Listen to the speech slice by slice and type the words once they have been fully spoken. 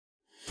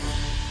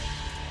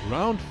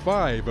Round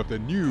 5 of the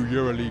new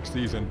Euroleague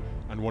season,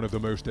 and one of the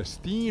most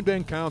esteemed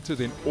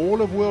encounters in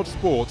all of world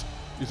sport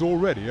is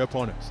already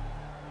upon us.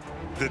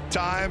 The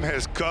time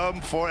has come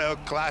for El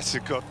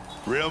Clasico.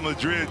 Real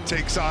Madrid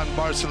takes on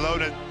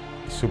Barcelona.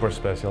 Super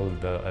special,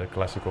 the El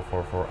Clasico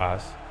for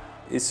us.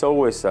 It's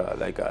always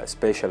like a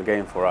special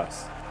game for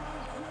us.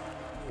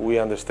 We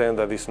understand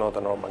that it's not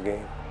a normal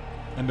game.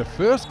 And the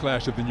first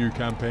clash of the new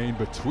campaign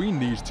between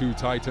these two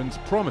titans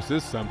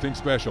promises something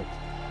special.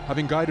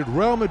 Having guided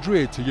Real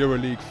Madrid to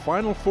Euroleague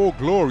Final Four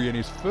glory in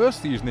his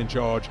first season in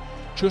charge,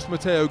 Chus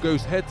Mateo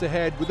goes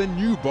head-to-head with a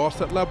new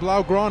boss at La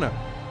Blaugrana,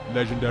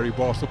 legendary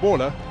Barca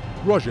baller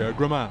Roger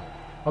Grimau.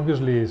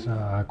 Obviously, it's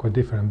quite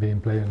different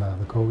being player than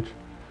the coach,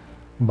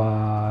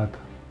 but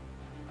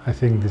I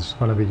think this is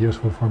going to be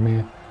useful for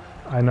me.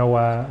 I know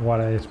what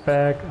I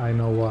expect, I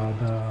know what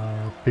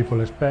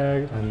people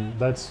expect, and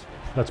that's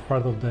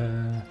part of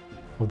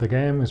the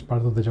game, it's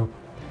part of the job.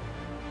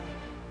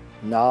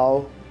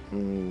 Now,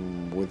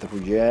 with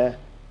Roger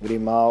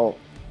Grimau,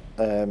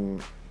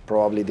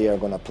 probably they are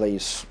going to play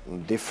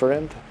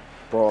different.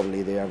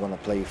 Probably they are going to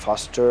play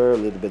faster, a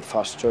little bit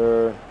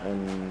faster,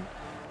 and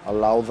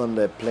allow them,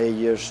 the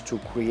players, to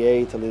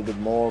create a little bit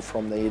more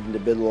from the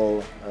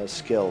individual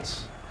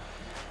skills.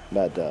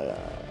 But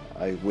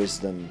I wish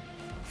them,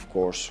 of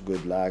course,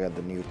 good luck at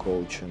the new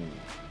coach. And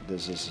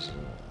this is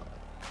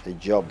a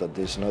job that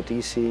is not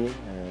easy,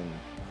 and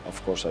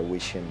of course I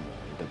wish him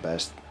the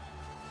best.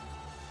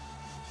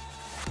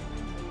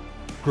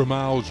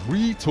 Grimau's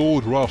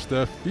retooled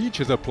roster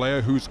features a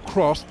player who's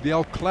crossed the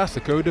El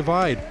Clasico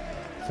divide,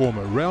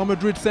 former Real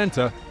Madrid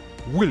centre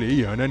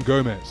Willy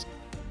Hernán-Gómez.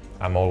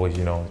 I'm always,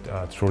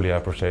 truly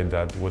appreciate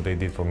that what they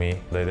did for me.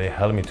 They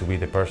helped me to be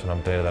the person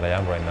and player that I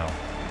am right now.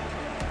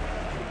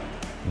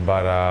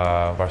 But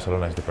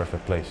Barcelona is the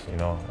perfect place,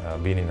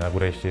 being in a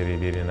great city,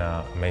 being in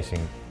an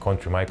amazing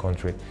country, my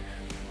country,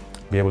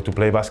 be able to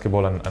play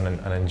basketball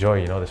and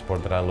enjoy, the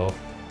sport that I love.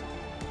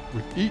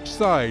 With each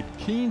side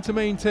keen to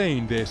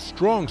maintain their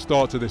strong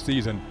start to the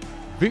season,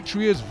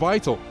 victory is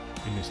vital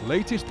in this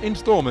latest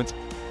installment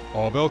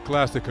of El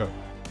Clasico.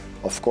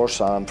 Of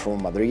course, I'm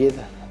from Madrid.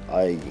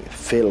 I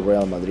feel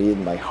Real Madrid.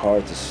 My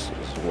heart is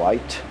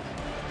white.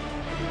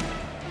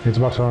 It's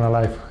Barcelona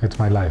life. It's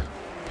my life.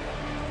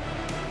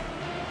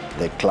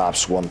 The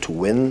clubs want to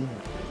win.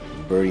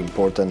 Very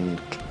important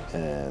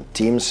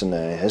teams in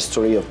the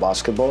history of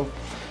basketball.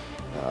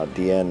 At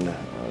the end,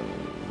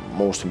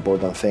 most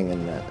important thing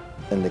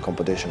in the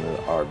competition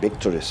are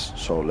victories.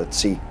 So let's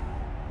see.